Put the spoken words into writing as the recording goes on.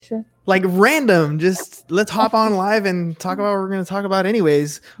Sure. Like random, just let's hop on live and talk about what we're going to talk about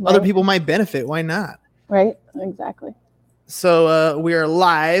anyways. Right. Other people might benefit. Why not? Right. Exactly. So we are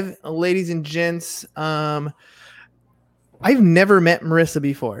live, ladies and gents. I've never met Marissa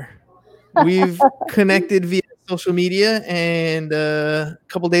before. We've connected via social media, and a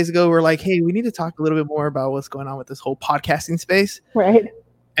couple days ago, we're like, hey, we need to talk a little bit more about what's going on with this whole podcasting space. Right.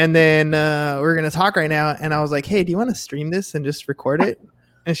 And then we're going to talk right now. And I was like, hey, do you want to stream this and just record it?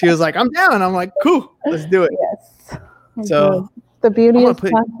 And she was like, I'm down. I'm like, cool, let's do it. Yes. So the beauty of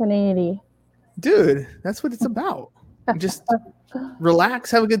spontaneity. Dude, that's what it's about. Just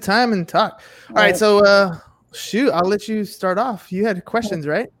relax, have a good time, and talk. All right, so shoot, I'll let you start off. You had questions,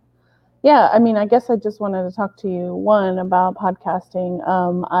 right? Yeah, I mean, I guess I just wanted to talk to you, one, about podcasting.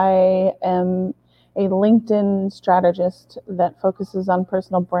 I am a LinkedIn strategist that focuses on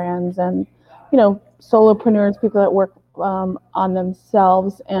personal brands and, solopreneurs, people that work on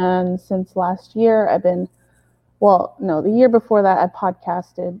themselves. And since last year, the year before that, I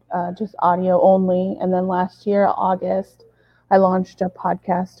podcasted just audio only. And then last year, August, I launched a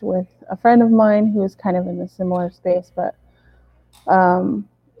podcast with a friend of mine who is kind of in a similar space, but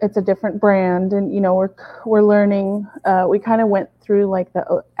it's a different brand. And, we're learning. We kind of went through like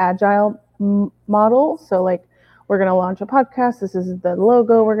the agile model. So like, we're going to launch a podcast. This is the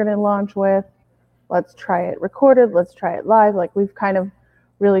logo we're going to launch with. Let's try it recorded. Let's try it live. Like we've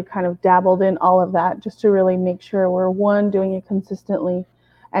really dabbled in all of that just to really make sure we're, one, doing it consistently,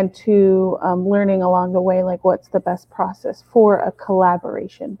 and two, learning along the way, like what's the best process for a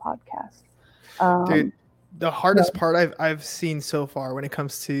collaboration podcast. Dude, the hardest part I've seen so far when it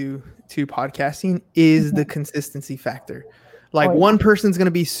comes to podcasting is the consistency factor. Like one person's going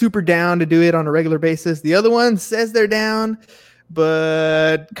to be super down to do it on a regular basis. The other one says they're down,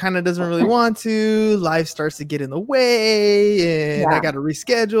 but kind of doesn't really want to. Life starts to get in the way, and I got to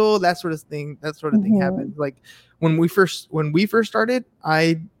reschedule. That sort of thing happens. Like when we first started,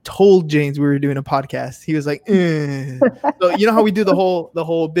 I told James we were doing a podcast. He was like, So you know how we do the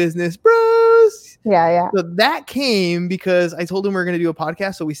whole business, bros? Yeah. So that came because I told him we were going to do a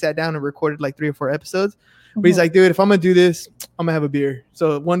podcast. So we sat down and recorded like 3 or 4 episodes. But he's like, dude, if I'm going to do this, I'm going to have a beer.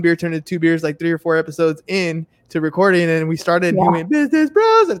 So 1 beer turned into 2 beers, like 3 or 4 episodes in to recording. And we started and he went, business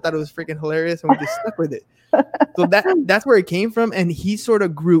bros. I thought it was freaking hilarious. And we just stuck with it. So that's where it came from. And he sort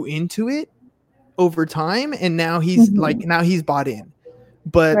of grew into it over time. And now he's now he's bought in.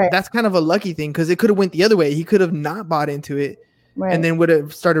 But that's kind of a lucky thing because it could have went the other way. He could have not bought into it and then would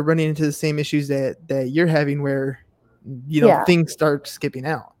have started running into the same issues that you're having where, things start skipping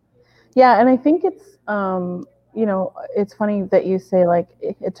out. Yeah. And I think it's, it's funny that you say like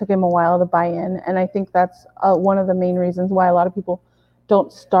it took him a while to buy in. And I think that's one of the main reasons why a lot of people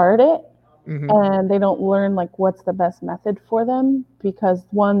don't start it and they don't learn like what's the best method for them because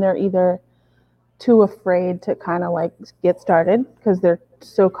one, they're either too afraid to kind of like get started because they're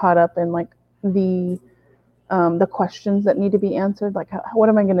so caught up in like the questions that need to be answered. Like, what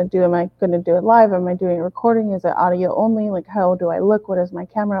am I going to do? Am I going to do it live? Am I doing a recording? Is it audio only? Like, how do I look? What is my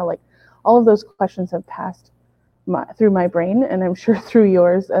camera? Like, all of those questions have passed through my brain, and I'm sure through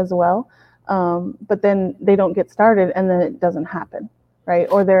yours as well. But then they don't get started, and then it doesn't happen, right?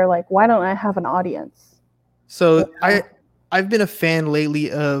 Or they're like, why don't I have an audience? So I've been a fan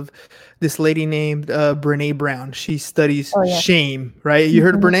lately of this lady named Brene Brown. She studies shame, right? You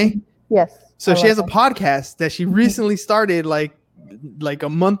heard of Brene? Yes. So she has a podcast that she recently started like a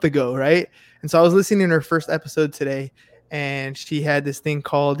month ago, right? And so I was listening to her first episode today, and she had this thing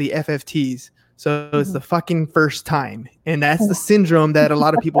called the FFTs. So it's the fucking first time. And that's the syndrome that a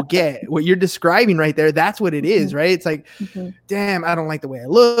lot of people get. What you're describing right there, that's what it is, right? It's like, damn, I don't like the way I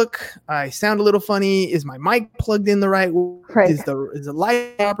look. I sound a little funny. Is my mic plugged in the right way? Is the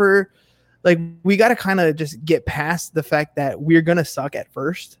light proper? Like, we got to kind of just get past the fact that we're going to suck at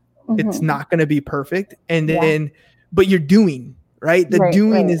first. It's not going to be perfect. And then, but you're doing, right? The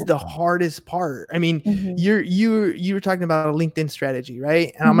doing is the hardest part. I mean, you were talking about a LinkedIn strategy,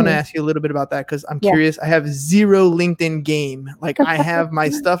 right? And I'm going to ask you a little bit about that because I'm curious. I have zero LinkedIn game. Like I have my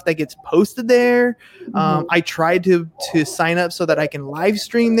stuff that gets posted there. I tried to sign up so that I can live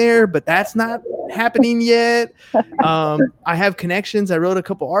stream there, but that's not happening yet. I have connections. I wrote a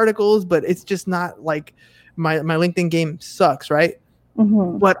couple articles, but it's just not like my LinkedIn game sucks, right?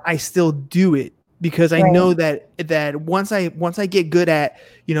 But I still do it because I know that once I get good at,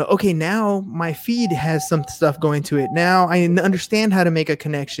 okay, now my feed has some stuff going to it. Now I understand how to make a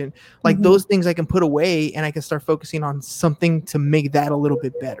connection. Like those things I can put away and I can start focusing on something to make that a little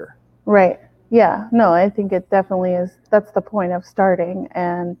bit better. Right. Yeah. No, I think it definitely is. That's the point of starting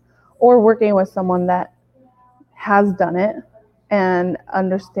or working with someone that has done it and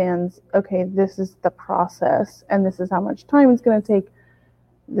understands, okay, this is the process and this is how much time it's going to take.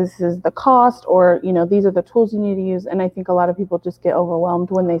 This is the cost, or, these are the tools you need to use. And I think a lot of people just get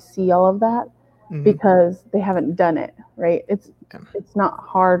overwhelmed when they see all of that because they haven't done it, right? It's not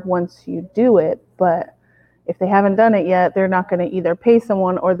hard once you do it, but if they haven't done it yet, they're not going to either pay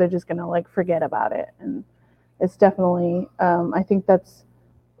someone or they're just going to like forget about it. And it's definitely, I think that's,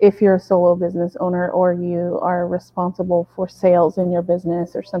 if you're a solo business owner or you are responsible for sales in your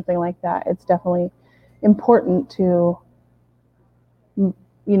business or something like that, it's definitely important to,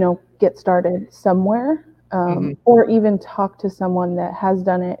 get started somewhere, or even talk to someone that has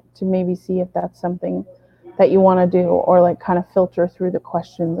done it to maybe see if that's something that you want to do, or like kind of filter through the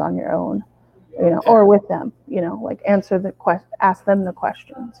questions on your own, or with them, like ask them the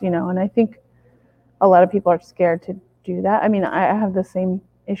questions, and I think a lot of people are scared to do that. I mean, I have the same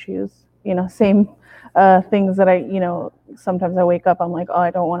issues, same things that sometimes I wake up, I'm like, oh,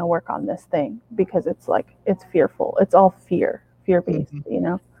 I don't want to work on this thing because it's like, it's fearful. It's all fear-based,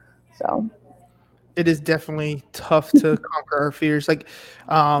 so. It is definitely tough to conquer our fears. Like,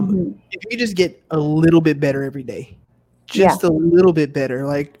 if you just get a little bit better every day, just a little bit better.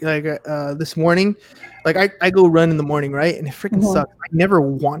 Like this morning, like I go run in the morning, right? And it freaking sucks. I never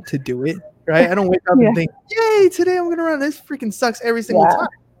want to do it, right? I don't wake up and think, yay, today I'm gonna run. This freaking sucks every single time.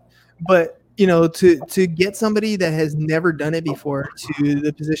 But to get somebody that has never done it before to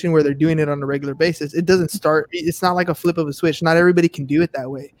the position where they're doing it on a regular basis, it doesn't start. It's not like a flip of a switch. Not everybody can do it that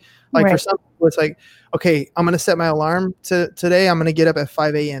way. Like for some people, it's like, okay, I'm going to set my alarm today. I'm going to get up at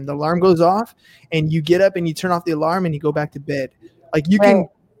 5 a.m. The alarm goes off and you get up and you turn off the alarm and you go back to bed. Like you can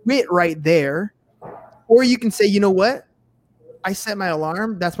quit right there, or you can say, you know what? I set my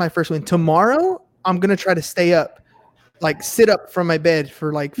alarm. That's my first win. Tomorrow, I'm going to try to stay up, like sit up from my bed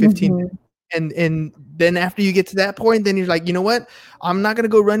for like 15 minutes. And then after you get to that point, then you're like, you know what? I'm not gonna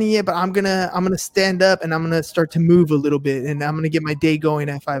go running yet, but I'm gonna stand up and I'm gonna start to move a little bit, and I'm gonna get my day going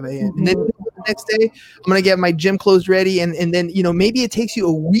at 5 a.m. And then the next day, I'm gonna get my gym clothes ready, and then maybe it takes you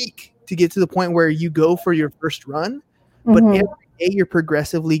a week to get to the point where you go for your first run, but every day you're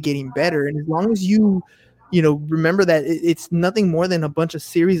progressively getting better. And as long as you remember that it's nothing more than a bunch of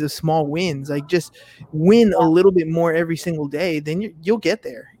series of small wins, like just win a little bit more every single day, then you'll get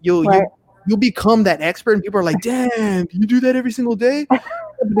there. You'll become that expert, and people are like, damn, you do that every single day? But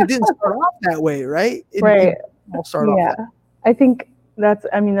it didn't start off that way, right? It all start off that way. I think that's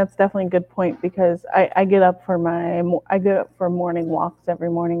definitely a good point, because I get up for morning walks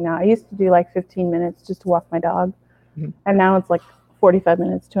every morning now. I used to do like 15 minutes just to walk my dog. And now it's like 45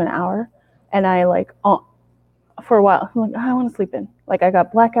 minutes to an hour. And I for a while, I'm like, I want to sleep in. Like I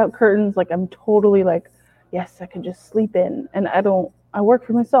got blackout curtains. Like I'm totally like, yes, I can just sleep in. And I work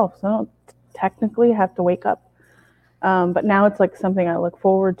for myself, so I don't technically have to wake up. But now it's like something I look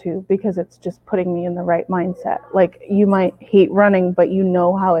forward to, because it's just putting me in the right mindset. Like you might hate running, but you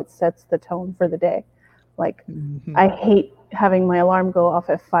know how it sets the tone for the day. Like I hate having my alarm go off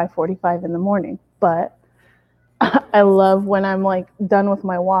at 5:45 in the morning, but I love when I'm like done with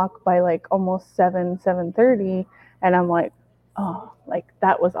my walk by like almost 7:30, and I'm like, oh, like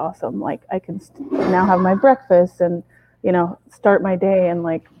that was awesome. Like I can now have my breakfast and start my day, and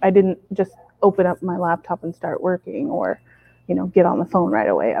like I didn't just open up my laptop and start working, or get on the phone right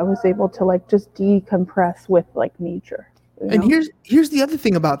away. I was able to like just decompress with like nature. And here's the other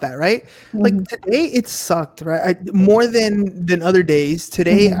thing about that, right? Like today it sucked, right? More than other days.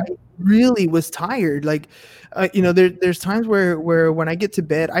 Today I really was tired. Like there's times where when I get to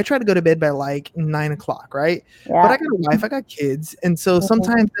bed, I try to go to bed by like 9 o'clock, right? But I got a wife, I got kids, and so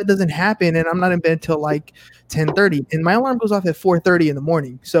sometimes that doesn't happen, and I'm not in bed till like 10:30, and my alarm goes off at 4:30 in the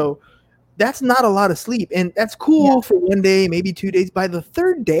morning. So that's not a lot of sleep, and that's cool for one day, maybe 2 days. By the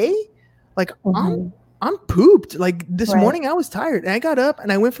third day, like I'm pooped. Like this morning I was tired, and I got up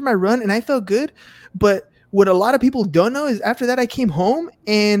and I went for my run and I felt good. But what a lot of people don't know is after that I came home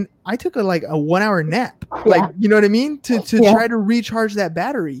and I took a 1 hour nap. Like, you know what I mean? To try to recharge that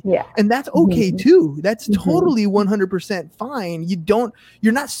battery. Yeah. And that's okay too. That's totally 100% fine.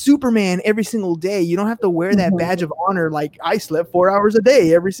 You're not Superman every single day. You don't have to wear that badge of honor. Like I slept 4 hours a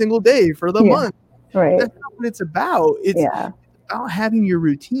day every single day for the month. Right. That's not what it's about. It's about having your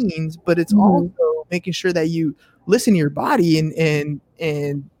routines, but it's also making sure that you listen to your body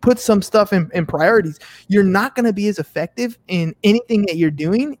and put some stuff in priorities. You're not going to be as effective in anything that you're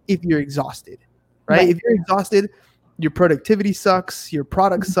doing if you're exhausted, right? If you're exhausted, your productivity sucks, your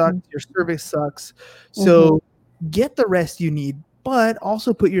product sucks, your service sucks. So get the rest you need, but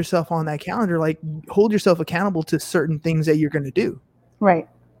also put yourself on that calendar, like hold yourself accountable to certain things that you're going to do. Right.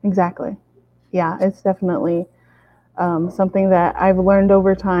 Exactly. Yeah, it's definitely something that I've learned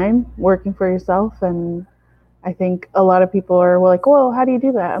over time working for yourself. And I think a lot of people are like, well, how do you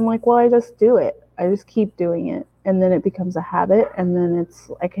do that? I'm like, well, I just do it. I just keep doing it. And then it becomes a habit. And then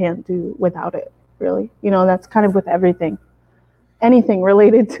I can't do without it, really. That's kind of with everything. Anything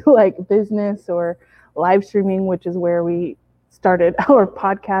related to like business or live streaming, which is where we started our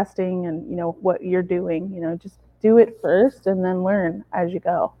podcasting, and what you're doing, just do it first and then learn as you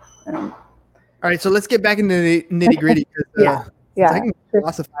go. All right, so let's get back into the nitty gritty. Yeah. I can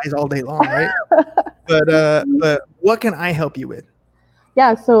philosophize all day long, right? but what can I help you with?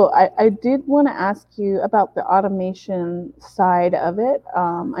 Yeah, so I did want to ask you about the automation side of it.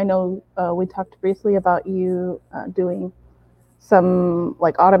 I know we talked briefly about you doing some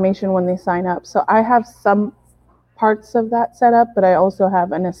like automation when they sign up. So I have some parts of that set up, but I also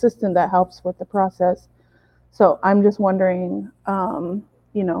have an assistant that helps with the process. So I'm just wondering,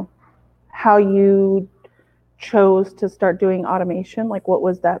 how you chose to start doing automation. Like, what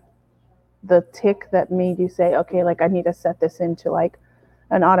was the tick that made you say, okay, like I need to set this into like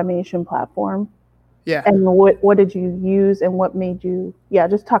an automation platform? Yeah. And what did you use, and what made you,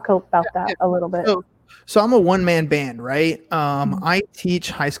 just talk about that a little bit. So I'm a one-man band, right? I teach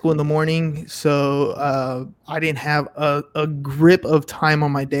high school in the morning, so I didn't have a grip of time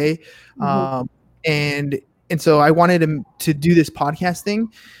on my day. And so I wanted to do this podcast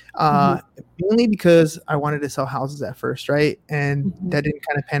thing, mainly because I wanted to sell houses at first, right? And that didn't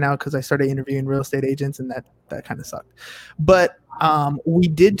kind of pan out because I started interviewing real estate agents, and that kind of sucked. But we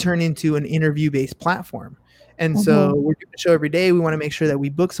did turn into an interview-based platform. And so we're doing a show every day. We want to make sure that we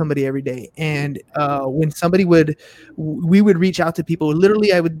book somebody every day. And when we would reach out to people.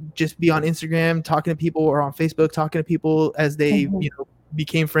 Literally, I would just be on Instagram talking to people, or on Facebook talking to people as they,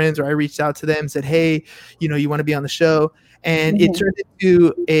 became friends, or I reached out to them and said, hey, you want to be on the show? And it turned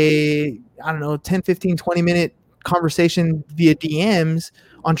into a, 10, 15, 20 minute conversation via DMs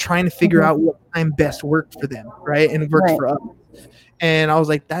on trying to figure out what time best worked for them, right? And it worked for us. And I was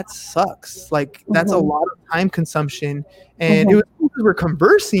like, that sucks. Like, that's a lot of time consumption. And it was because we're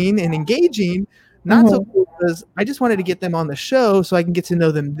conversing and engaging, not so cool, because I just wanted to get them on the show so I can get to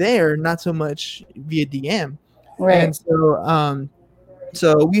know them there, not so much via DM. Right. And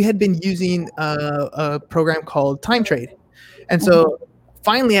so we had been using a program called Time Trade. And so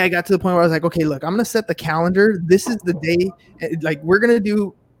finally I got to the point where I was like, okay, look, I'm going to set the calendar. This is the day, like we're going to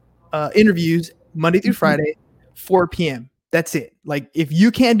do interviews Monday through Friday, 4 p.m. That's it. Like, if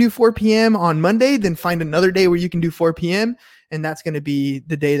you can't do 4 p.m. on Monday, then find another day where you can do 4 p.m. And that's going to be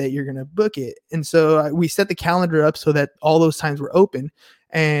the day that you're going to book it. And so we set the calendar up so that all those times were open,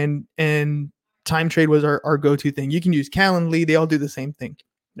 and Time Trade was our go-to thing. You can use Calendly. They all do the same thing.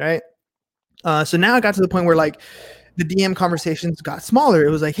 Right. So now I got to the point where like the DM conversations got smaller. It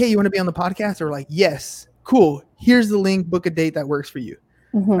was like, hey, you want to be on the podcast? Or like, yes, cool. Here's the link, book a date that works for you.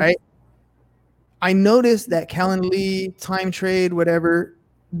 Right. I noticed that Calendly, Time Trade, whatever,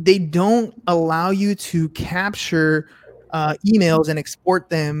 they don't allow you to capture emails and export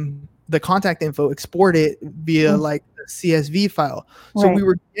them, the contact info, export it via like a CSV file. So we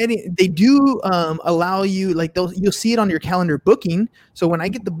were they do allow you, like you'll see it on your calendar booking. So when I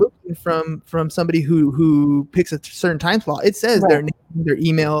get the booking from somebody who picks a certain time slot, it says their name, their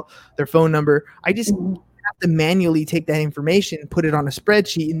email, their phone number. I just have to manually take that information, put it on a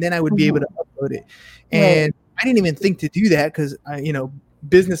spreadsheet, and then I would be able to upload it. And I didn't even think to do that because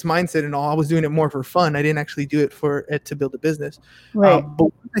business mindset and all. I was doing it more for fun. I didn't actually do it to build a business. But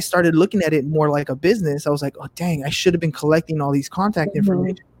when I started looking at it more like a business, I was like, oh dang, I should have been collecting all these contact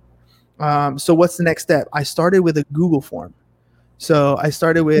information. So what's the next step? I started with a Google form. So I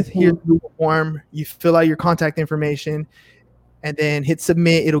started with here's the Google form. You fill out your contact information, and then hit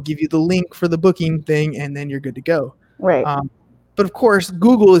submit. It'll give you the link for the booking thing, and then you're good to go. Right. But of course,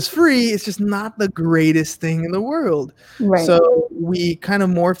 Google is free. It's just not the greatest thing in the world. Right. So we kind of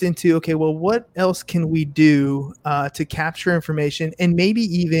morphed into, okay, well, what else can we do to capture information and maybe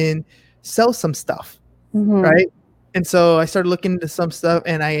even sell some stuff, right? And so I started looking into some stuff,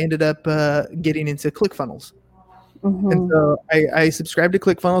 and I ended up getting into ClickFunnels. And so I subscribed to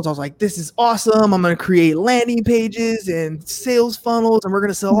ClickFunnels. I was like, this is awesome. I'm going to create landing pages and sales funnels, and we're going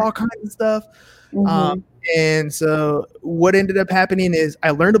to sell all kinds of stuff. And so what ended up happening is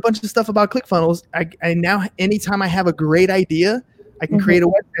I learned a bunch of stuff about ClickFunnels. I now, anytime I have a great idea, I can create a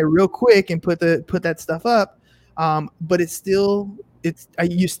website real quick and put that stuff up. But you still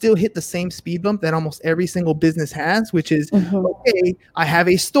hit the same speed bump that almost every single business has, which is, okay, I have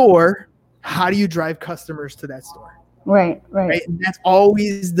a store. How do you drive customers to that store? Right. And that's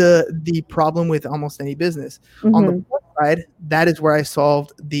always the problem with almost any business. On the plus side, that is where I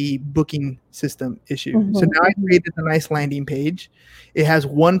solved the booking system issue. So now I created a nice landing page. It has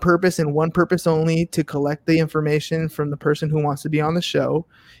one purpose and one purpose only, to collect the information from the person who wants to be on the show.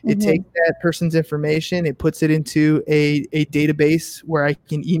 It takes that person's information, it puts it into a database where I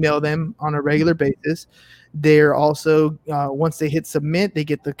can email them on a regular basis. They're also, once they hit submit, they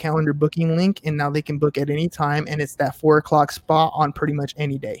get the calendar booking link, and now they can book at any time. And it's that 4:00 spot on pretty much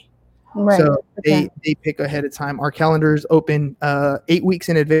any day. Right. So they pick ahead of time. Our calendar is open 8 weeks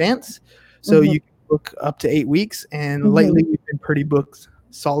in advance. So you can book up to 8 weeks. And lately we've been pretty booked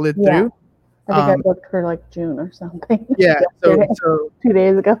solid through. I think I booked for like June or something. Yeah. So 2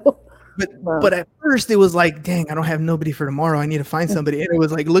 days ago. But at first it was like, dang, I don't have nobody for tomorrow. I need to find somebody. And it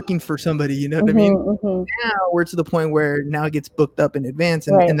was like looking for somebody, you know what I mean? Now we're to the point where now it gets booked up in advance,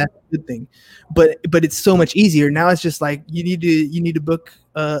 and that's a good thing. But it's so much easier. Now it's just like, you need to book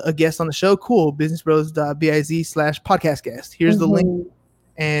a guest on the show. Cool. businessbros.biz/podcast guest. Here's the link.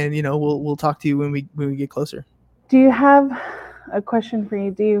 And we'll talk to you when we get closer. Do you have a question for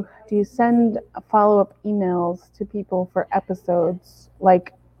you? Do you send follow-up emails to people for episodes?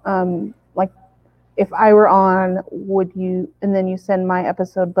 Like if I were on, would you, and then you send my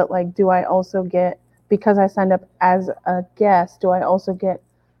episode, but like, do I also get, because I signed up as a guest, do I also get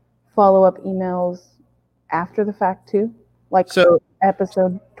follow-up emails after the fact too? Like, so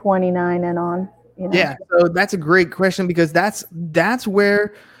episode 29 and on, Yeah. So that's a great question, because that's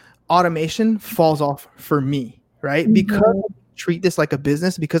where automation falls off for me, right? Because I treat this like a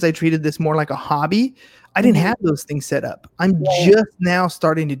business, because I treated this more like a hobby, I didn't have those things set up. I'm just now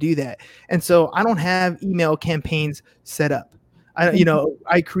starting to do that. And so I don't have email campaigns set up.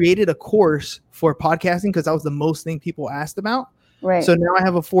 I created a course for podcasting because that was the most thing people asked about. Right. So now I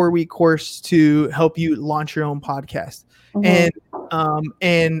have a 4-week course to help you launch your own podcast. And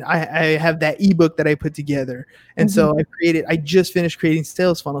I have that ebook that I put together. And so I just finished creating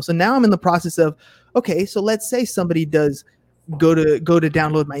sales funnels. So now I'm in the process of, okay, so let's say somebody does go to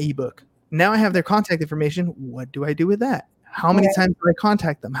download my ebook. Now I have their contact information. What do I do with that? How many times do I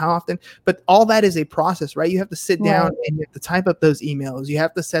contact them? How often? But all that is a process, right? You have to sit down and you have to type up those emails. You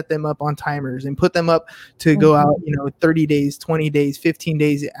have to set them up on timers and put them up to go out, 30 days, 20 days, 15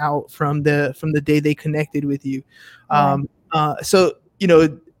 days out from the day they connected with you. So,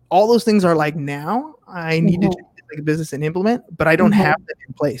 all those things are like, now I need to take it like a business and implement, but I don't have them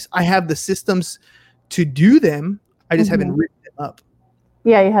in place. I have the systems to do them. I just haven't written them up.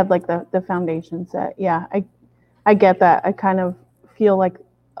 Yeah, you have like the foundation set. Yeah, I get that. I kind feel like,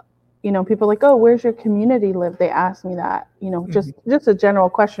 people are like, oh, where's your community live? They ask me that, just a general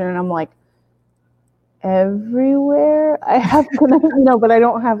question. And I'm like, everywhere. I have, but I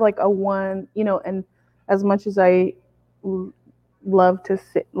don't have like a one, and as much as I love to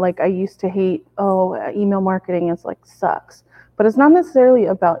sit, like I used to hate, email marketing is like sucks. But it's not necessarily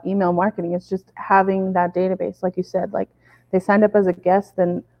about email marketing. It's just having that database. Like you said, like they signed up as a guest,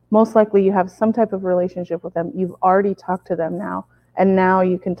 then most likely you have some type of relationship with them. You've already talked to them now. And now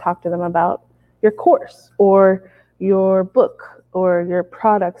you can talk to them about your course or your book or your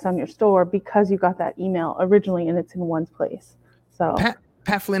products on your store, because you got that email originally and it's in one place. So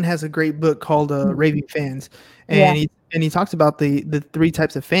Pat Flynn has a great book called Raving Fans. And he talks about the 3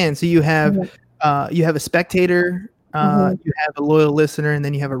 types of fans. So you have a spectator, you have a loyal listener, and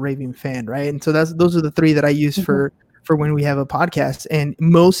then you have a raving fan, right? And so those are the 3 that I use for when we have a podcast. And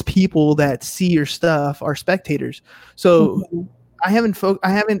most people that see your stuff are spectators. So I haven't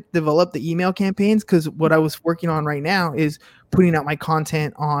developed the email campaigns, because what I was working on right now is putting out my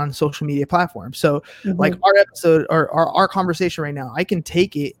content on social media platforms. So like our episode or our conversation right now, I can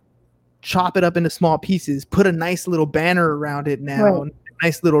take it, chop it up into small pieces, put a nice little banner around it now,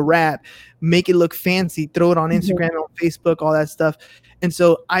 nice little wrap, make it look fancy, throw it on Instagram, on Facebook, all that stuff. And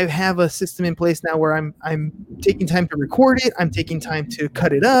so I have a system in place now where I'm taking time to record it. I'm taking time to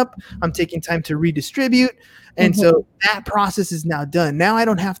cut it up. I'm taking time to redistribute. And so that process is now done. Now I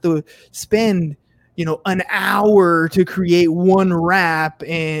don't have to spend, an hour to create one wrap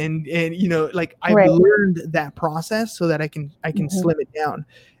and like I've learned that process so that I can slim it down.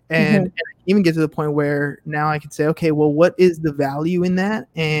 And I even get to the point where now I can say, okay, well, what is the value in that?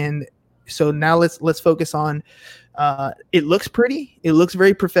 And so now let's focus on, it looks pretty. It looks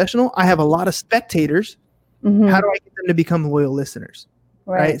very professional. I have a lot of spectators. How do I get them to become loyal listeners?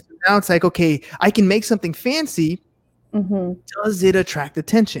 Right. So now it's like, okay, I can make something fancy. Does it attract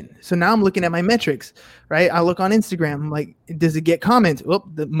attention? So now I'm looking at my metrics, right? I look on Instagram. I'm like, does it get comments? Well,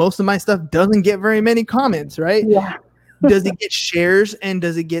 most of my stuff doesn't get very many comments, right? Yeah. Does it get shares and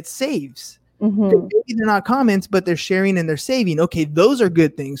does it get saves? Mm-hmm. Maybe they're not comments, but they're sharing and they're saving. Okay, those are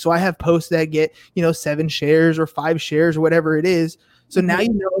good things. So I have posts that get, 7 shares or 5 shares or whatever it is. So now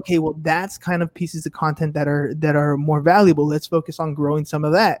you know, okay, well, that's kind of pieces of content that are more valuable. Let's focus on growing some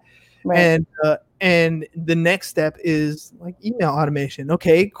of that. Right. And the next step is like email automation.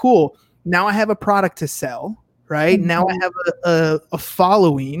 Okay, cool. Now I have a product to sell, right? Now I have a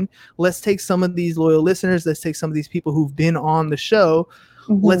following. Let's take some of these loyal listeners. Let's take some of these people who've been on the show.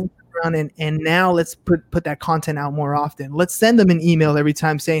 Let's run and now let's put that content out more often. Let's send them an email every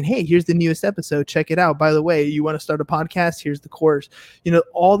time saying, hey, here's the newest episode. Check it out. By the way, you want to start a podcast? Here's the course.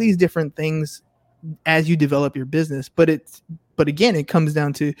 All these different things as you develop your business. But again, it comes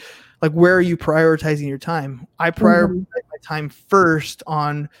down to like, where are you prioritizing your time? I prioritize my time first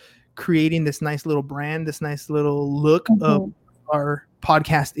on creating this nice little brand, this nice little look of our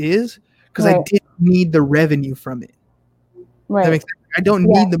podcast is, because I didn't need the revenue from it. Right. That makes sense. I don't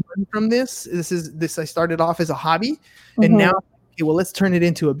need the money from this. This I started off as a hobby, and now, okay, well, let's turn it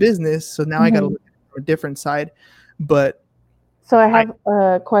into a business. So now I got to look at it from a different side. But so I have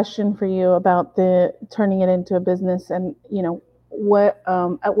a question for you about the turning it into a business, and what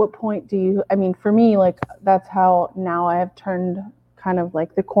at what point do you? I mean, for me, like that's how now I have turned kind of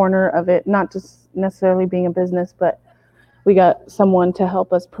like the corner of it, not just necessarily being a business, but we got someone to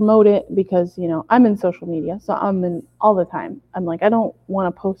help us promote it because, I'm in social media. So I'm in all the time. I'm like, I don't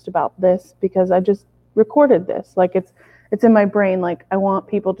want to post about this because I just recorded this. Like it's in my brain. Like I want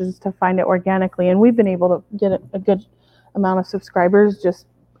people just to find it organically. And we've been able to get a good amount of subscribers just,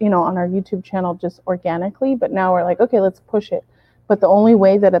 on our YouTube channel, just organically. But now we're like, okay, let's push it. But the only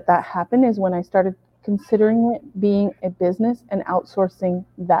way that happened is when I started considering it being a business and outsourcing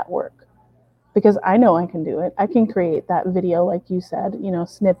that work. Because I know I can do it. I can create that video, like you said,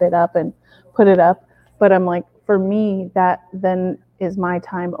 snip it up and put it up. But I'm like, for me, that then is my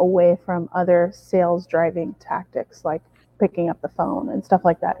time away from other sales driving tactics, like picking up the phone and stuff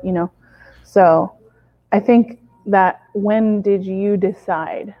like that, So I think that when do you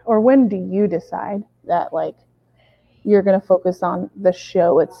decide that like you're going to focus on the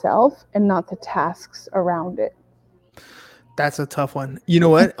show itself and not the tasks around it? That's a tough one. You know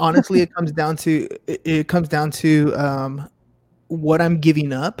what? Honestly, it comes down to what I'm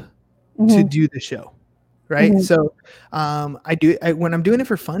giving up to do the show, right? So when I'm doing it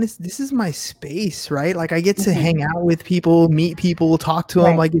for fun, this is my space, right? Like I get to hang out with people, meet people, talk to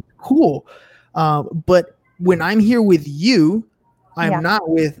them, like it's cool. But when I'm here with you, I'm not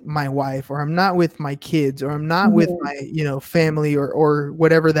with my wife, or I'm not with my kids, or I'm not with my, family or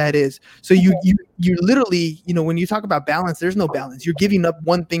whatever that is. So you literally, when you talk about balance, there's no balance. You're giving up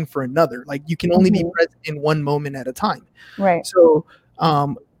one thing for another. Like you can only be present in one moment at a time. Right. So,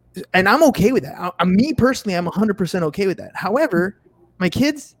 and I'm okay with that. Me personally, I'm 100% okay with that. However, my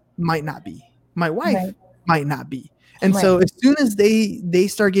kids might not be, my wife might not be. And so as soon as they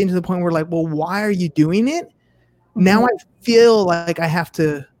start getting to the point where like, well, why are you doing it? Now I feel like I have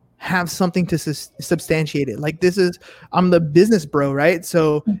to have something to substantiate it. Like I'm the business bro, right?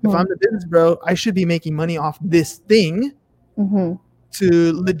 So if I'm the business bro, I should be making money off this thing to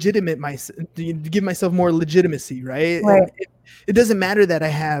give myself more legitimacy, right? Right. It doesn't matter that I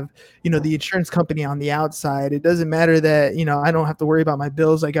have, the insurance company on the outside. It doesn't matter that, I don't have to worry about my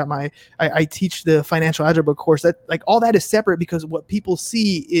bills. I teach the financial algebra course. That like all that is separate because what people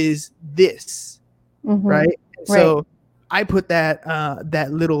see is this, right? So I put that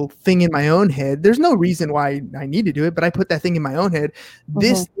little thing in my own head. There's no reason why I need to do it, but I put that thing in my own head.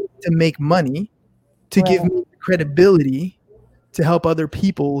 This to make money, to give me credibility, to help other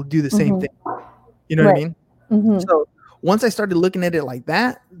people do the same thing. You know what I mean? So once I started looking at it like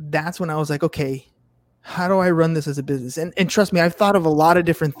that, that's when I was like, okay, how do I run this as a business? And trust me, I've thought of a lot of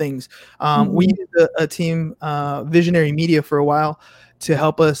different things. We used a team, Visionary Media, for a while to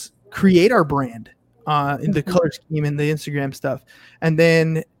help us create our brand. In the color scheme and the Instagram stuff. And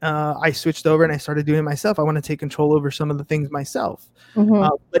then I switched over and I started doing it myself. I want to take control over some of the things myself.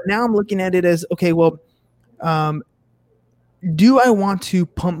 But now I'm looking at it as, okay, well, do I want to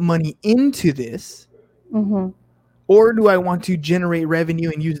pump money into this? Or do I want to generate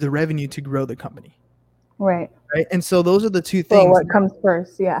revenue and use the revenue to grow the company? Right. And so those are the two things. Well, what comes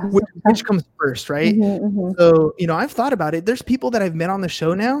first? Yeah. Which comes first, right? So, I've thought about it. There's people that I've met on the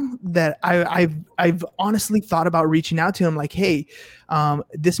show now that I've honestly thought about reaching out to them like, hey,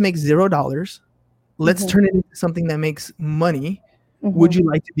 this makes $0. Let's turn it into something that makes money. Would you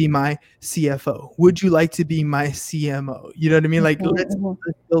like to be my CFO? Would you like to be my CMO? You know what I mean? Like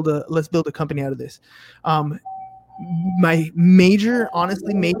let's build a company out of this. My major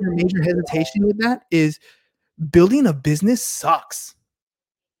hesitation with that is building a business sucks.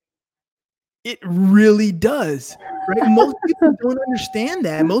 It really does, right? Most people don't understand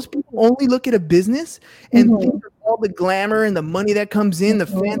that. Most people only look at a business and think of all the glamour and the money that comes in, the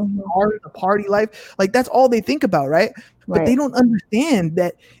fancy cars, the party life. Like that's all they think about, right? But they don't understand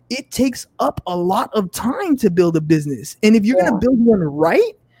that it takes up a lot of time to build a business. And if you're going to build one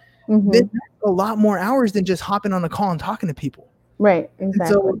right, then that's a lot more hours than just hopping on a call and talking to people. Right,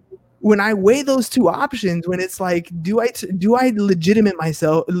 exactly. And so when I weigh those two options, when it's like, do I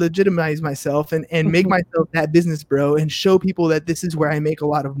legitimize myself and make myself that business bro and show people that this is where I make a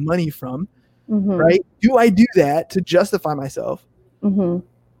lot of money from, right? Do I do that to justify myself, or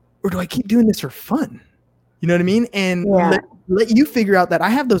do I keep doing this for fun? You know what I mean? And let you figure out that I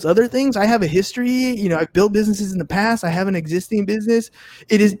have those other things. I have a history. You know, I've built businesses in the past. I have an existing business.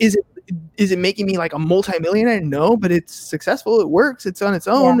 Is it making me like a multimillionaire? No, but it's successful. It works. It's on its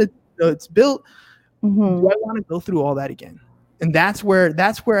own. It's built. Do I want to go through all that again? And that's where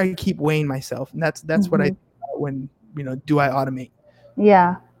I keep weighing myself. And that's what I do when, you know, do I automate?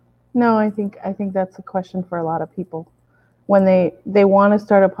 Yeah. No, I think that's a question for a lot of people. When they want to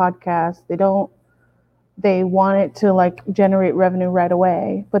start a podcast, they want it to like generate revenue right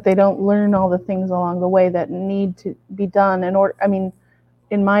away, but they don't learn all the things along the way that need to be done in order. I mean,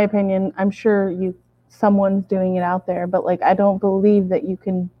 in my opinion, I'm sure someone's doing it out there, but like I don't believe that you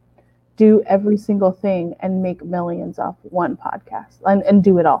can do every single thing and make millions off one podcast and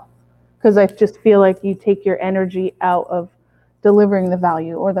do it all. Because I just feel like you take your energy out of delivering the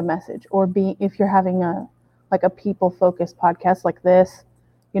value or the message, or if you're having a people focused podcast like this,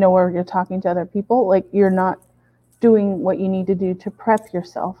 you know, where you're talking to other people, like you're not doing what you need to do to prep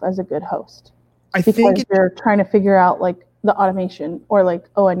yourself as a good host. I think you're trying to figure out like the automation or like,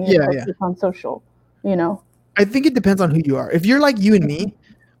 oh, I need to post this on social, you know? I think it depends on who you are. If you're like you and me,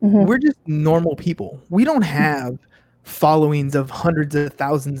 we're just normal people. We don't have followings of hundreds of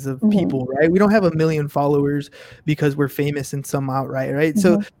thousands of people, right? We don't have 1 million followers because we're famous and some outright, right?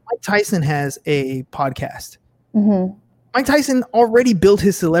 So Mike Tyson has a podcast. Mike Tyson already built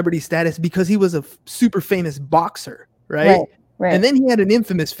his celebrity status because he was a super famous boxer, right? And then he had an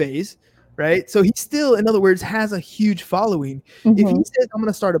infamous phase, right? So he still, in other words, has a huge following. If he says, I'm going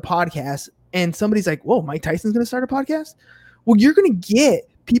to start a podcast, and somebody's like, whoa, Mike Tyson's going to start a podcast? Well, you're going to get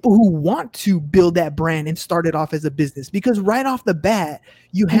people who want to build that brand and start it off as a business, because right off the bat,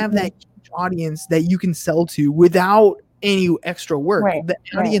 you have that huge audience that you can sell to without any extra work. The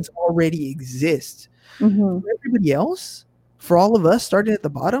audience already exists. For everybody else, for all of us starting at the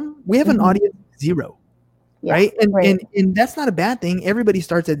bottom, we have an audience zero. Right? And that's not a bad thing. Everybody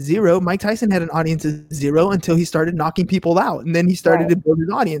starts at zero. Mike Tyson had an audience of zero until he started knocking people out, and then he started to build his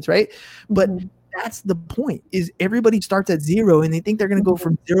audience, right? But that's the point, is everybody starts at zero and they think they're going to go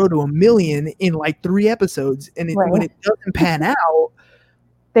from 0 to 1 million in like 3 episodes. And when it doesn't pan out,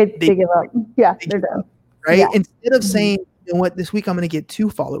 they give up. Yeah, they're done. Right? Yeah. Instead of saying, you know what, this week I'm going to get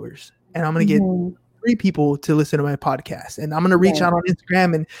 2 followers and I'm going to get 3 people to listen to my podcast, and I'm going to reach out on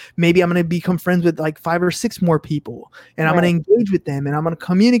Instagram, and maybe I'm going to become friends with like 5 or 6 more people, and I'm going to engage with them, and I'm going to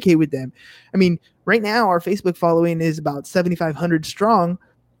communicate with them. I mean, right now our Facebook following is about 7,500 strong.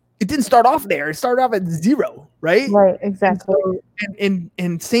 It didn't start off there. It started off at 0, right? Right, exactly.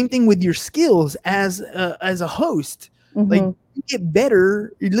 And same thing with your skills as a host. Like, you get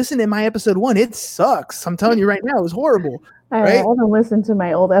better. You listen to my episode 1. It sucks. I'm telling you right now, it was horrible. I haven't listened to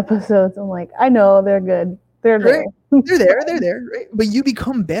my old episodes. I'm like, I know they're good. They're there. They're there. Right? But you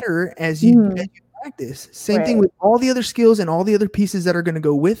become better as you practice. Same thing with all the other skills and all the other pieces that are going to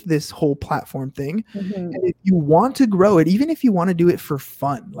go with this whole platform thing. And if you want to grow it, even if you want to do it for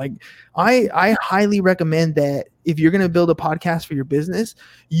fun, like I highly recommend that if you're going to build a podcast for your business,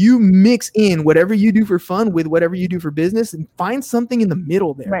 you mix in whatever you do for fun with whatever you do for business, and find something in the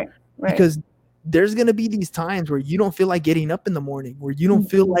middle there. Right. Because there's going to be these times where you don't feel like getting up in the morning, where you don't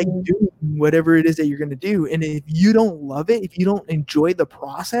feel like doing whatever it is that you're going to do. And if you don't love it, if you don't enjoy the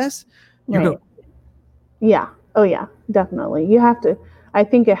process, you're going to. Yeah. Oh yeah, definitely. You have to, I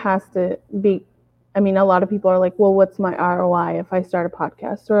think it has to be, I mean, a lot of people are like, well, what's my ROI if I start a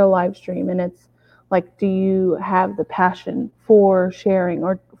podcast or a live stream? And it's like, do you have the passion for sharing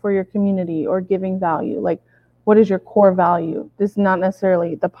or for your community or giving value? Like, what is your core value? This is not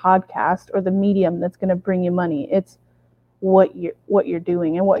necessarily the podcast or the medium that's going to bring you money. It's what you're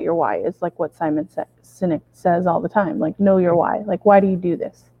doing and what your why is. Like what Simon Sinek says all the time, like, know your why. Like, why do you do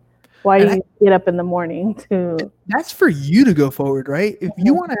this? Why do you get up in the morning to? That's for you to go forward, right? If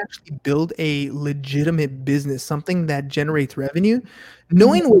you want to actually build a legitimate business, something that generates revenue,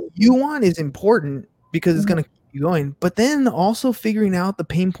 knowing what you want is important, because it's going to keep you going. But then also figuring out the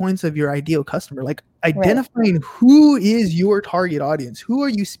pain points of your ideal customer, like identifying who is your target audience, who are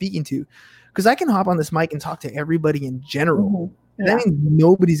you speaking to? because I can hop on this mic and talk to everybody in general. Mhm. And Yeah. that means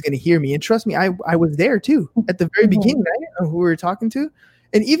nobody's going to hear me. And trust me, I was there too at the very Mhm. beginning. I didn't know who we were talking to.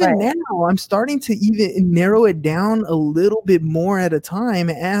 And even Right. now, I'm starting to even narrow it down a little bit more at a time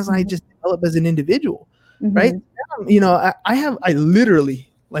as I Mhm. just develop as an individual, right? Mhm. You know, I literally,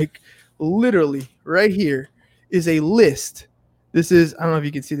 literally right here is a list. This is, I don't know if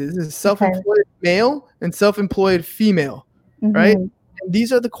you can see this. This is self-employed male and self-employed female, right? Mhm. And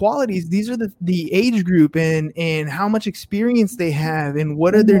these are the qualities. These are the age group and how much experience they have and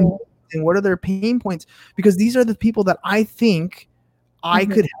what are their Mhm. needs and what are their pain points. Because these are the people that I think I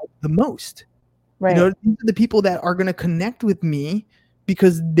Mhm. could help the most. You know, Right. these are the people that are going to connect with me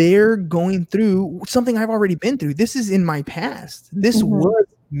because they're going through something I've already been through. This is in my past. This Mhm. was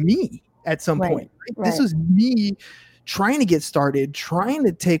me at some Right. point. Right? This Right. was me trying to get started, trying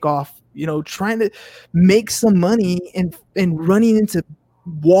to take off, you know, trying to make some money and running into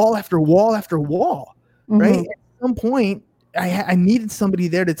wall after wall after wall. Right? Mhm. At some point, I needed somebody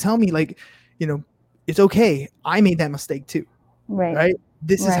there to tell me, like, you know, it's okay. I made that mistake too. Right. Right?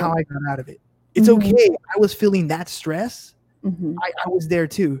 This is Right. how I got out of it. It's Mhm. okay. I was feeling that stress. Mhm. I was there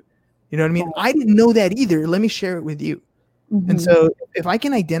too. You know what I mean? Right. I didn't know that either. Let me share it with you. And Mhm. so if I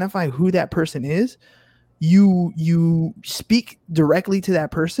can identify who that person is, you speak directly to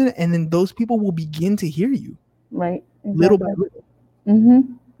that person, and then those people will begin to hear you Right. little by Exactly. little. Mhm.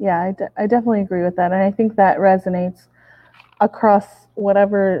 Yeah, I definitely agree with that, and I think that resonates across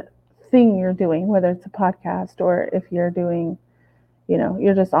whatever thing you're doing, whether it's a podcast or if you're doing,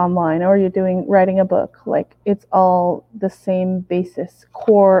 you're just online or you're doing writing a book. Like it's all the same basis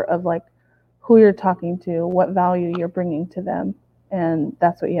core of like who you're talking to, what value you're bringing to them, and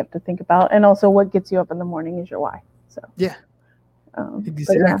that's what you have to think about. And also, what gets you up in the morning is your why. So Yeah, but yeah.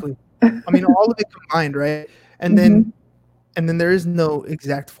 exactly. I mean, all of it combined, right? And then Mhm. and then there is no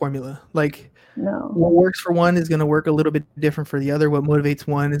exact formula. Like No. what works for one is going to work a little bit different for the other. What motivates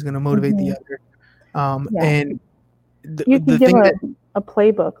one is going to motivate the Mhm. other. Yeah. And You can the give thing that a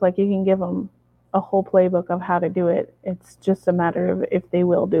playbook, like you can give them a whole playbook of how to do it. It's just a matter of if they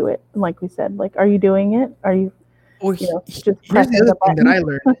will do it. Like we said, like, are you doing it? Are you, Well, just here's the pressing other the thing that I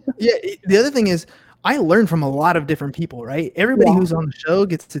button? learned. Yeah, the other thing is I learned from a lot of different people, right? Everybody Yeah. who's on the show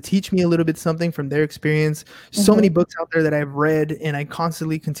gets to teach me a little bit something from their experience. So many Mhm. books out there that I've read and I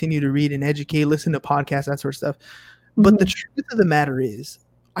constantly continue to read and educate, listen to podcasts, that sort of stuff. But the Mhm. truth of the matter is,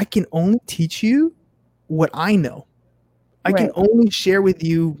 I can only teach you what I know. I can Right. only share with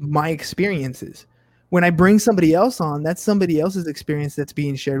you my experiences. When I bring somebody else on, that's somebody else's experience that's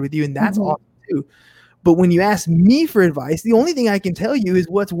being shared with you, and that's Mhm. awesome too. But when you ask me for advice, the only thing I can tell you is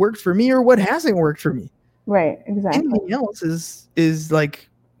what's worked for me or what hasn't worked for me. Right. Exactly. Anything else is like,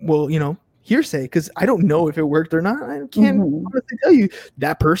 well, you know, hearsay because I don't know if it worked or not. I can't Mhm. honestly tell you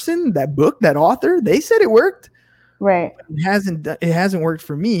that person, that book, that author, they said it worked. Right. It hasn't worked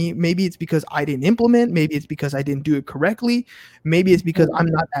for me. Maybe it's because I didn't implement, maybe it's because I didn't do it correctly, maybe it's because Mhm. I'm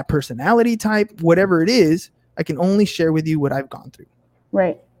not that personality type. Whatever it is, I can only share with you what I've gone through.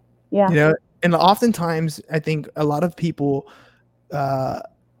 Right. Yeah. You know, and oftentimes I think a lot of people uh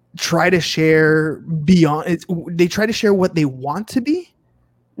try to share beyond it's, they try to share what they want to be,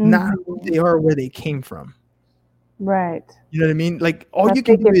 not who Mhm. they are, where they came from. Right. You know what I mean? Like all Yeah. you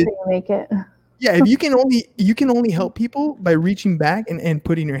can Fake do it is, till you make it. yeah, if you can only help people by reaching back and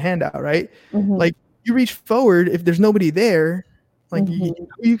putting your hand out, right? Mhm. Like you reach forward, if there's nobody there, like Mhm.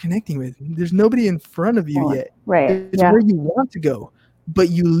 who are you connecting with? There's nobody in front of you yet. Right. It's Yeah. where you want to go, but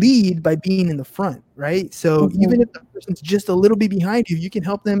you lead by being in the front, right? So even Mhm. if the person's just a little bit behind you, you can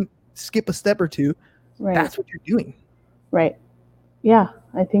help them skip a step or two. Right. That's what you're doing. Right. Yeah,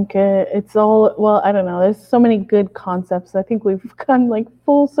 I think it's all, well, I don't know. There's so many good concepts. I think we've gone like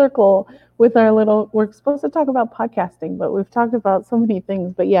full circle with our little, we're supposed to talk about podcasting, but we've talked about so many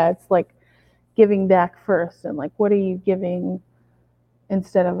things. But yeah, it's like giving back first and like, what are you giving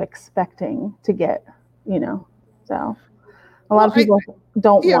instead of expecting to get, you know? So a lot Well, of people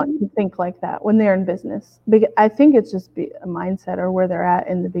don't yeah, want to think like that when they're in business. I think it's just a mindset or where they're at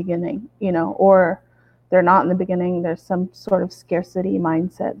in the beginning, or they're not in the beginning. There's some sort of scarcity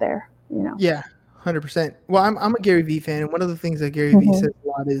mindset there. yeah, 100%. Well, I'm a Gary Vee fan, and one of the things that Gary Vee Hmm. says a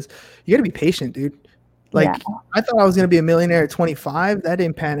lot is you got to be patient, dude. Yeah. Like I thought I was gonna be a millionaire at 25. That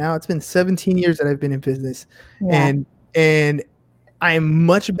didn't pan out. It's been 17 years that I've been in business, Yeah. and I am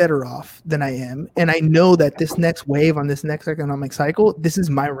much better off than I am. And I know that this next wave on this next economic cycle, this is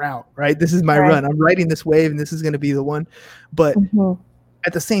my route, right? This is my Right. run. I'm riding this wave, and this is gonna be the one. But Hmm.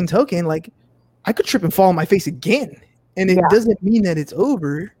 at the same token, like I could trip and fall on my face again, and it Yeah. doesn't mean that it's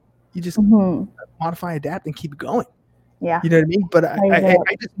over. You just Hmm. modify, adapt, and keep going. Yeah. You know what I mean? But Fire it up.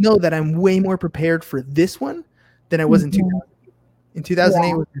 I just know that I'm way more prepared for this one than I was in Mhm. 2000. In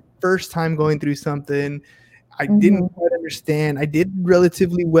 2008 was the first time going through something I didn't Mhm. quite understand. I did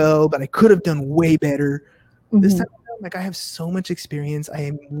relatively well, but I could have done way better. This Mhm. time around, like I have so much experience. I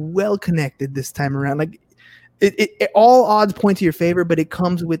am well connected this time around. Like all odds point to your favor, but it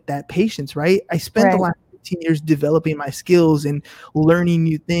comes with that patience, right? I spent the Right. last 15 years developing my skills and learning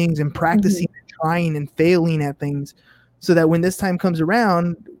new things and practicing Mhm. and trying and failing at things so that when this time comes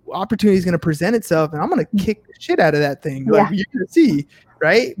around, opportunity is going to present itself and I'm going to kick the shit out of that thing. Like Yeah. you're going to see,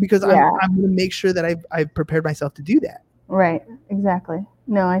 right? Because Yeah. I'm going to make sure that I've prepared myself to do that. Right. Exactly.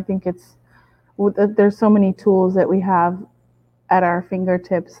 No, I think there's so many tools that we have at our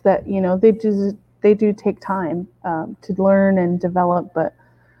fingertips that they do take time to learn and develop, but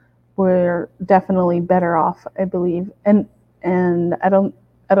we're definitely better off, I believe. And I don't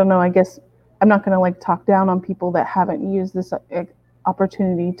know. I guess I'm not going to like talk down on people that haven't used this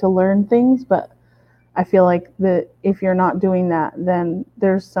opportunity to learn things, but I feel like that if you're not doing that, then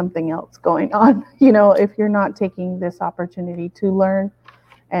there's something else going on. If you're not taking this opportunity to learn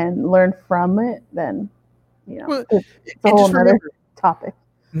and learn from it, then Well, it's a and whole just nother remember, topic.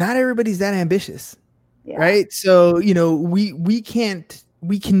 not everybody's that ambitious, Yeah. right? So,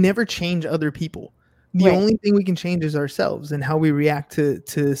 we can never change other people. The Right. only thing we can change is ourselves and how we react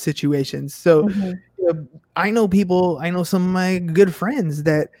to situations. So, Hmm. I know some of my good friends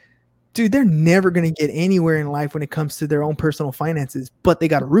that, dude, they're never going to get anywhere in life when it comes to their own personal finances, but they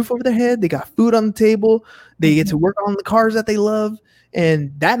got a roof over their head, they got food on the table, they get Hmm. to work on the cars that they love,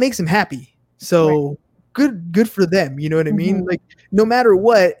 and that makes them happy. Right. So good for them. You know what I mean? Hmm. Like no matter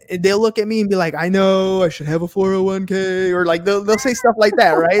what, they'll look at me and be like, I know I should have a 401k, or like they'll say stuff like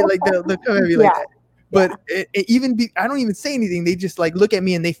that, right? Like they'll come at me like Yeah. that. Yeah. But I don't even say anything. They just like look at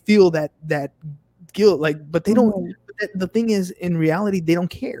me and they feel that guilt. Like, but they don't. Hmm. But the thing is, in reality, they don't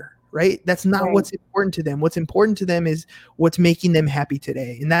care, right? That's not Right. what's important to them. What's important to them is what's making them happy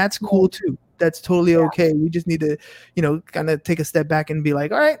today, and that's cool Right. too. That's totally Yeah. okay. We just need to, kind of take a step back and be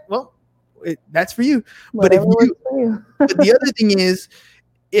like, all right, well, that's for you. But if Whatever you, works for you. but the other thing is,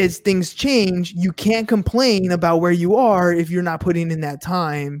 as things change, you can't complain about where you are if you're not putting in that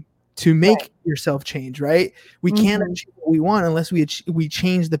time to Right. make yourself change, right? We can't Hmm. achieve what we want unless we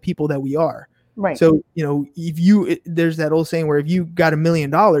change the people that we are. Right. So, there's that old saying where if you got $1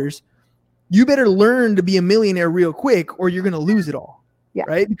 million, you better learn to be a millionaire real quick or you're going to lose it all, Yeah.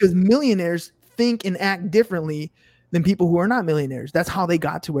 right? Because millionaires think and act differently than people who are not millionaires. That's how they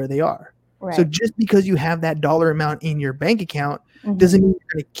got to where they are. So Right. just because you have that dollar amount in your bank account Hmm. doesn't mean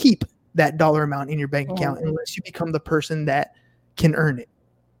you're going to keep that dollar amount in your bank account Right. unless you become the person that can earn it.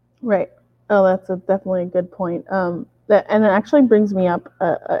 Right. Oh, that's definitely a good point. And it actually brings me up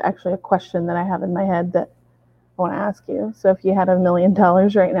actually a question that I have in my head that I want to ask you. So, if you had $1 million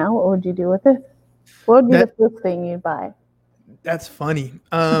right now, what would you do with it? What would be That the first thing you'd buy? that's funny.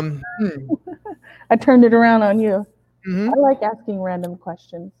 I turned it around on you. Mhm. I like asking random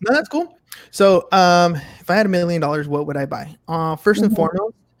questions. No, that's cool. So, if I had $1 million, what would I buy? First and Hmm.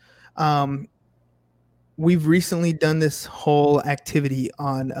 foremost, um, we've recently done this whole activity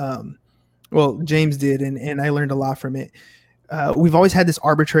on, well, James did, and I learned a lot from it. We've always had this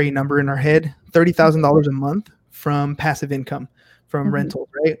arbitrary number in our head, $30,000 a month from passive income from Hmm. rentals,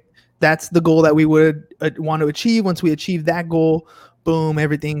 right? That's the goal that we would want to achieve. Once we achieve that goal, boom,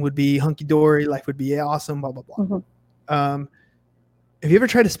 everything would be hunky dory. Life would be awesome, blah, blah, blah. Hmm. Have you ever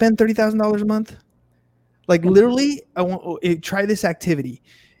tried to spend $30,000 a month? Like literally, try this activity.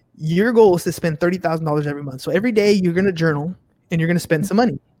 Your goal is to spend $30,000 every month. So every day you're going to journal and you're going to spend some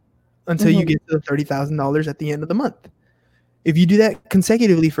money until you Hmm. get to the $30,000 at the end of the month. If you do that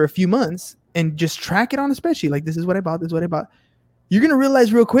consecutively for a few months and just track it on a spreadsheet, like this is what I bought, this is what I bought, you're going to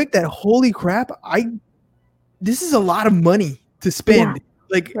realize real quick that holy crap, this is a lot of money to spend. Yeah.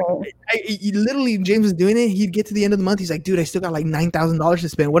 Like Right. literally James was doing it. He'd get to the end of the month. He's like, dude, I still got like $9,000 to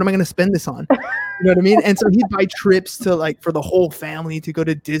spend. What am I going to spend this on? You know what I mean? And so he'd buy trips to like for the whole family to go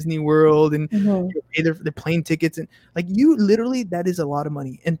to Disney World and Hmm. pay their plane tickets. And like you literally, that is a lot of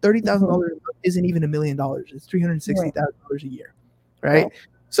money. And $30,000 a month isn't even $1 million. It's Right. $360,000 a year. Right. Right.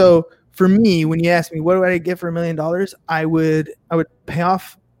 So for me, when you ask me, what do I get for $1 million? I would pay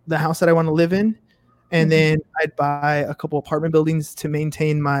off the house that I want to live in. And then I'd buy a couple apartment buildings to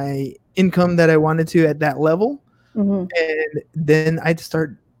maintain my income that I wanted to at that level. Hmm. And then I'd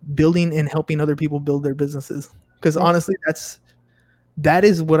start building and helping other people build their businesses. Because Yeah. honestly, that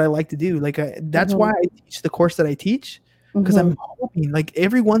is what I like to do. Like that's why I teach the course that I teach. Because Hmm. I'm hoping, like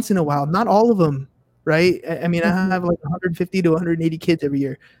every once in a while, not all of them, right? I mean, I have like 150 to 180 kids every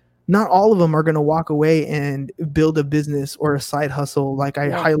year. not all of them are going to walk away and build a business or a side hustle like I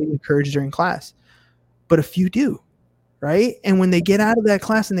highly encourage during class, but a few do, right? And when they get out of that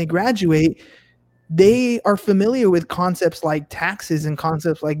class and they graduate, they are familiar with concepts like taxes and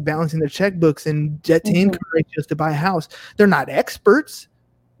concepts like balancing their checkbooks and debt to income ratios to buy a house. They're not experts,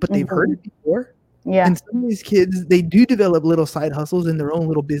 but they've heard it before. Yeah. And some of these kids, they do develop little side hustles in their own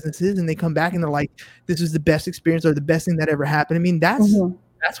little businesses, and they come back and they're like, this was the best experience or the best thing that ever happened. I mean, that's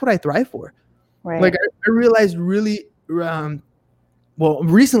what I thrive for. Right. Like I realized really, well,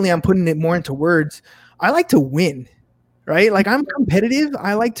 recently I'm putting it more into words. I like to win, right? Like I'm competitive.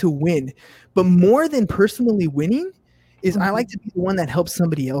 I like to win, but more than personally winning is I like to be the one that helps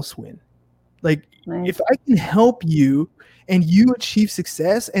somebody else win. Like if I can help you and you achieve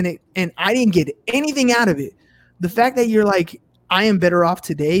success and I didn't get anything out of it, the fact that you're like, I am better off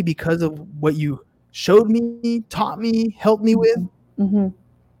today because of what you showed me, taught me, helped me with.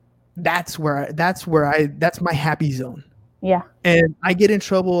 That's my happy zone. Yeah. And I get in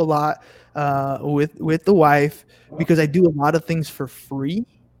trouble a lot with the wife because I do a lot of things for free.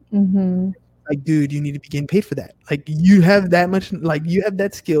 Like, dude, you need to be getting paid for that. Like, you have that much, like, you have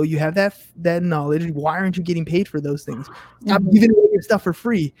that skill, you have that knowledge. Why aren't you getting paid for those things? Stop giving away your stuff for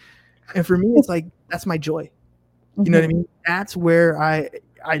free. And for me, it's like, that's my joy. You know what I mean? That's where I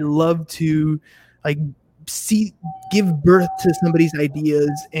love to, like, give birth to somebody's ideas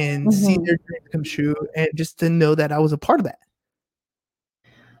and see their dreams come true, and just to know that I was a part of that.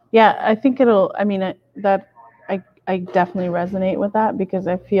 Yeah, I think I definitely resonate with that, because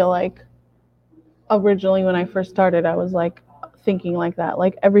I feel like originally when I first started, I was like thinking like that,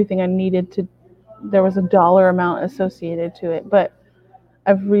 like everything I needed to, there was a dollar amount associated to it. But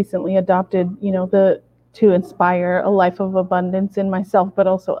I've recently adopted, to inspire a life of abundance in myself, but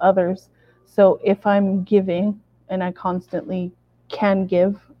also others. So if I'm giving and I constantly can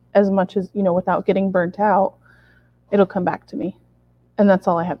give as much as, without getting burnt out, it'll come back to me. And that's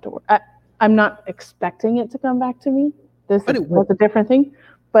all I have to work. I'm not expecting it to come back to me. That's a different thing,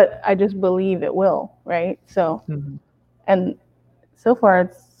 but I just believe it will. Right. So, and so far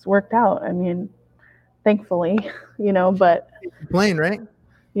it's worked out. I mean, thankfully, but plain, right?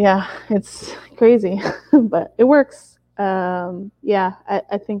 Yeah, it's crazy, but it works. I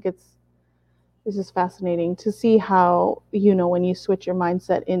think it's just fascinating to see how, when you switch your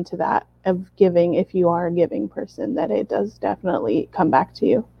mindset into that of giving, if you are a giving person, that it does definitely come back to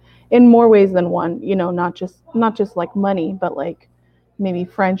you in more ways than one, not just like money, but like maybe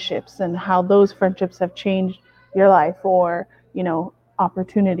friendships and how those friendships have changed your life, or,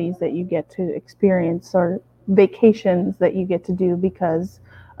 opportunities that you get to experience, or vacations that you get to do because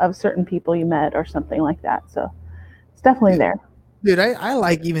of certain people you met or something like that. So it's definitely there. Dude, I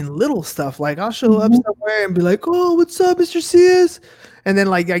like even little stuff. Like I'll show up somewhere and be like, "Oh, what's up, Mr. CS?" And then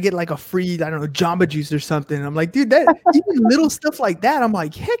like I get like a free, I don't know, Jamba Juice or something. And I'm like, dude, that even little stuff like that, I'm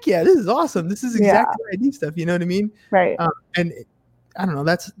like, heck yeah, this is awesome. This is exactly what I need stuff. You know what I mean? Right. And I don't know.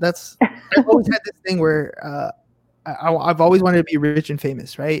 That's I've always had this thing where I've always wanted to be rich and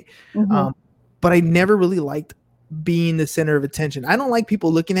famous, right? But I never really liked being the center of attention. I don't like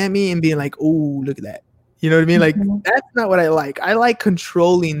people looking at me and being like, "Oh, look at that." You know what I mean? Like that's not what I like. I like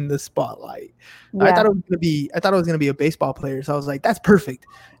controlling the spotlight. Yeah. I thought it was gonna be a baseball player. So I was like, that's perfect.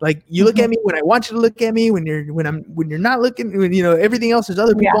 Like you look at me when I want you to look at me. When you're not looking. When everything else, there's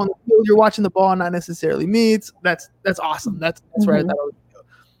other people on the field. You're watching the ball, not necessarily me. That's awesome. That's where I thought it would go.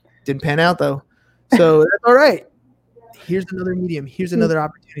 Didn't pan out though. So that's all right. Here's another medium. Here's another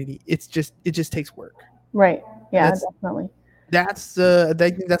opportunity. It just takes work. Right. Yeah, definitely. I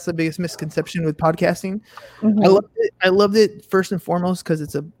think that's the biggest misconception with podcasting. I loved it first and foremost because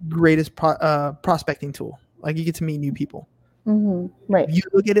it's a greatest prospecting tool. Like you get to meet new people. Right. If you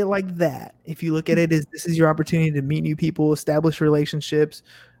look at it like that, if you look at it as this is your opportunity to meet new people, establish relationships,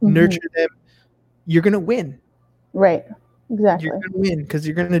 nurture them, you're gonna win. Right. Exactly. You're gonna win because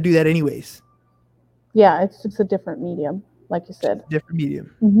you're gonna do that anyways. Yeah, it's just a different medium, like you said. Different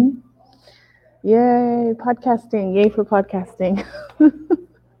medium. Yay, podcasting. Yay for podcasting. Awesome.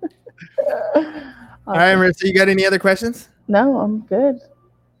 All right, Marissa, you got any other questions? No, I'm good.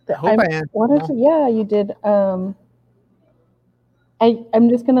 I hope I am. Yeah, you did. I'm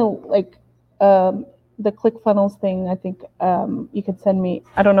just going to, the ClickFunnels thing, I think you could send me,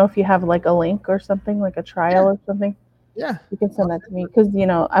 I don't know if you have, like, a link or something, like a trial or something. Yeah. You can send that to me because,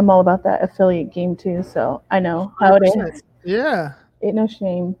 I'm all about that affiliate game, too, so I know how it is. Yeah. Ain't no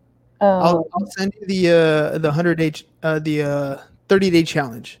shame. I'll send you the 100-day the 30-day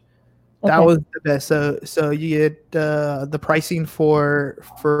challenge. That was the best. So you get the pricing for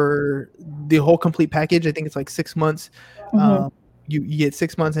the whole complete package. I think it's like 6 months. you get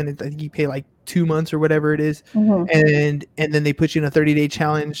 6 months, and I think you pay like 2 months or whatever it is, Mm-hmm. and then they put you in a 30-day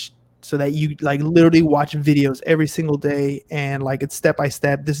challenge so that you like literally watch videos every single day, and like it's step by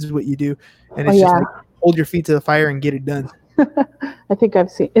step. This is what you do, and Oh it's just yeah, like hold your feet to the fire and get it done. I think I've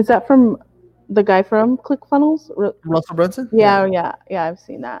seen. Is that from the guy from ClickFunnels? Russell Brunson. Yeah, yeah, I've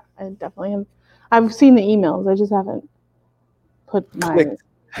seen that. I definitely have. I've seen the emails. I just haven't put my. Clicked.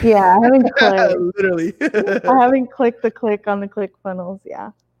 Yeah, I haven't clicked. Literally. I haven't clicked the click on the ClickFunnels.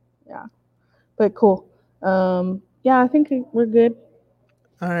 Yeah, but cool. Yeah, I think we're good.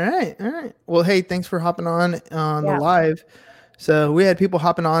 All right. Well, hey, thanks for hopping on the Yeah. live. So we had people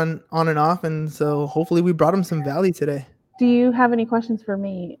hopping on and off, and so hopefully we brought them some value today. Do you have any questions for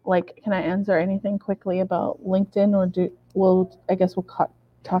me? Like, can I answer anything quickly about LinkedIn, or I guess we'll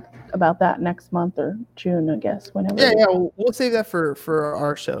talk about that next month or June, I guess, whenever. Yeah, we'll save that for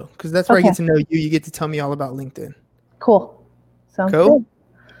our show, because that's where I get to know you. You get to tell me all about LinkedIn. Cool. Sounds Cool. good.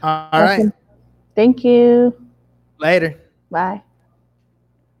 All right. Thank you. Later. Bye.